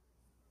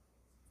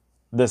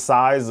 the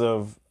size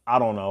of, I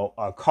don't know,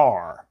 a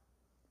car,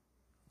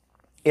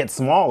 it's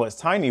small, it's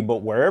tiny,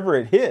 but wherever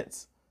it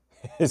hits,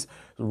 it's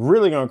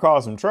really going to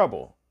cause some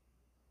trouble.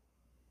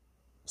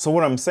 So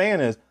what I'm saying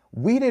is,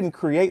 we didn't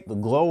create the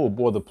globe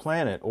or the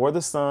planet or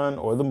the sun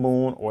or the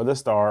moon or the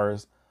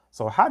stars.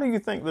 So how do you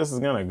think this is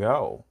going to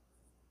go?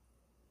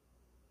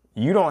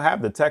 You don't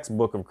have the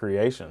textbook of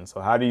creation.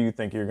 So how do you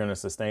think you're going to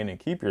sustain and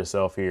keep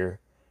yourself here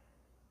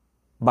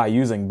by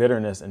using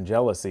bitterness and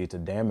jealousy to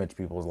damage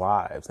people's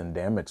lives and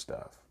damage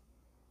stuff?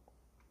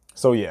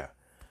 So yeah,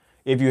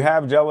 if you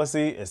have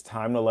jealousy, it's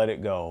time to let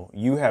it go.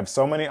 You have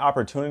so many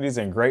opportunities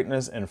and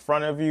greatness in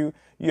front of you.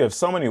 You have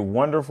so many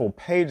wonderful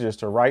pages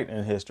to write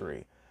in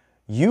history.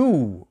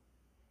 You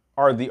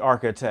are the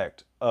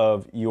architect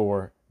of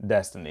your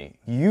destiny.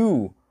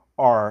 You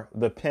are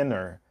the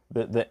penner,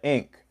 the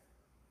ink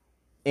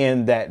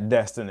in that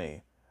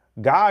destiny.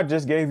 God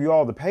just gave you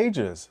all the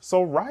pages,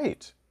 so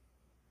write.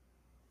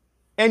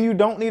 And you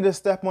don't need to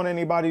step on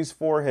anybody's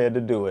forehead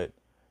to do it.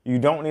 You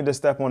don't need to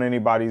step on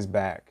anybody's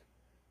back.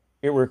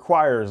 It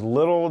requires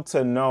little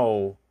to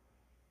no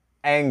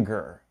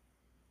anger.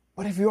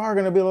 But if you are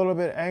going to be a little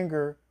bit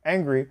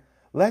angry,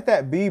 let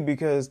that be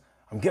because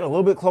I'm getting a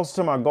little bit closer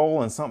to my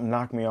goal and something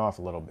knocked me off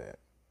a little bit.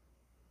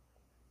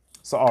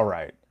 So, all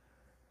right.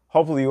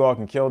 Hopefully you all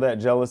can kill that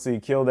jealousy,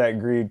 kill that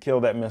greed, kill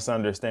that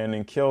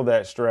misunderstanding, kill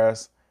that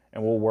stress,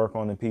 and we'll work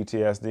on the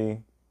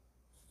PTSD.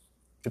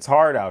 It's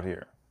hard out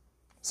here.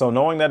 So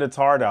knowing that it's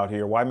hard out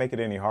here, why make it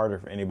any harder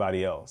for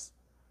anybody else?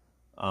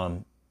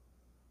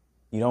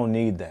 You don't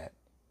need that.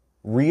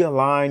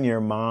 Realign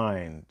your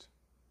mind.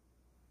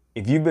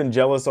 If you've been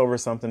jealous over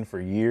something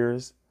for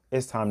years,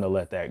 it's time to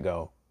let that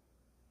go.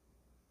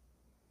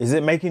 Is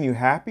it making you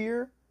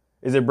happier?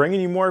 Is it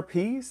bringing you more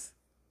peace?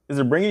 Is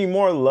it bringing you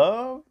more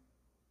love?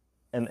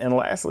 And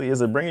lastly,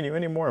 is it bringing you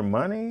any more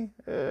money?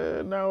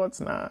 No, it's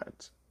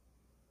not.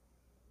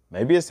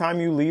 Maybe it's time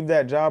you leave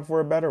that job for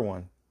a better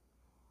one.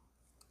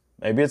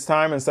 Maybe it's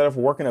time, instead of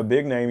working a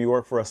big name, you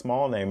work for a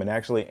small name and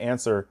actually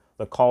answer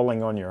the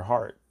calling on your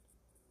heart.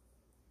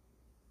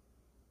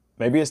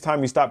 Maybe it's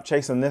time you stop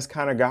chasing this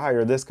kind of guy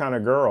or this kind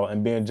of girl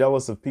and being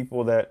jealous of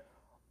people that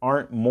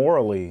aren't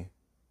morally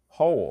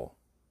whole,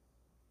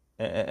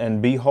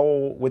 and be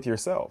whole with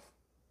yourself.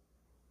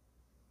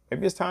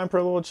 Maybe it's time for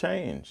a little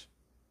change.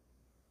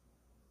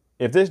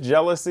 If this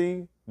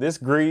jealousy, this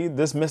greed,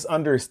 this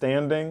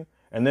misunderstanding,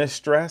 and this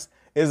stress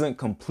isn't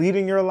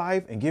completing your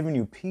life and giving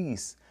you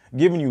peace,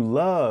 giving you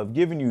love,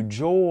 giving you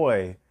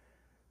joy,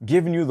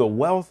 giving you the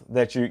wealth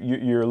that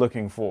you're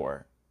looking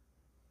for,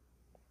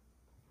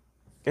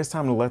 it's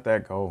time to let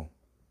that go.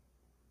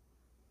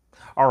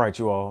 All right,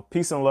 you all.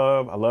 Peace and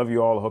love. I love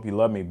you all. I hope you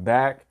love me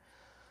back.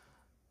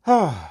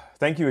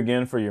 Thank you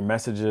again for your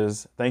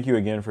messages. Thank you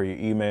again for your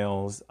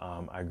emails.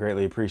 I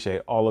greatly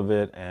appreciate all of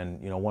it, and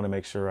want to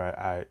make sure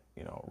I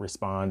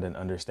respond and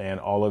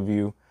understand all of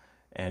you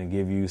and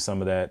give you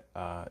some of that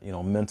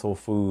mental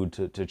food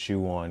to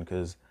chew on,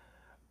 because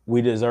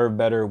we deserve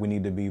better. We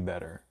need to be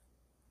better.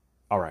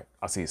 All right.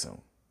 I'll see you soon.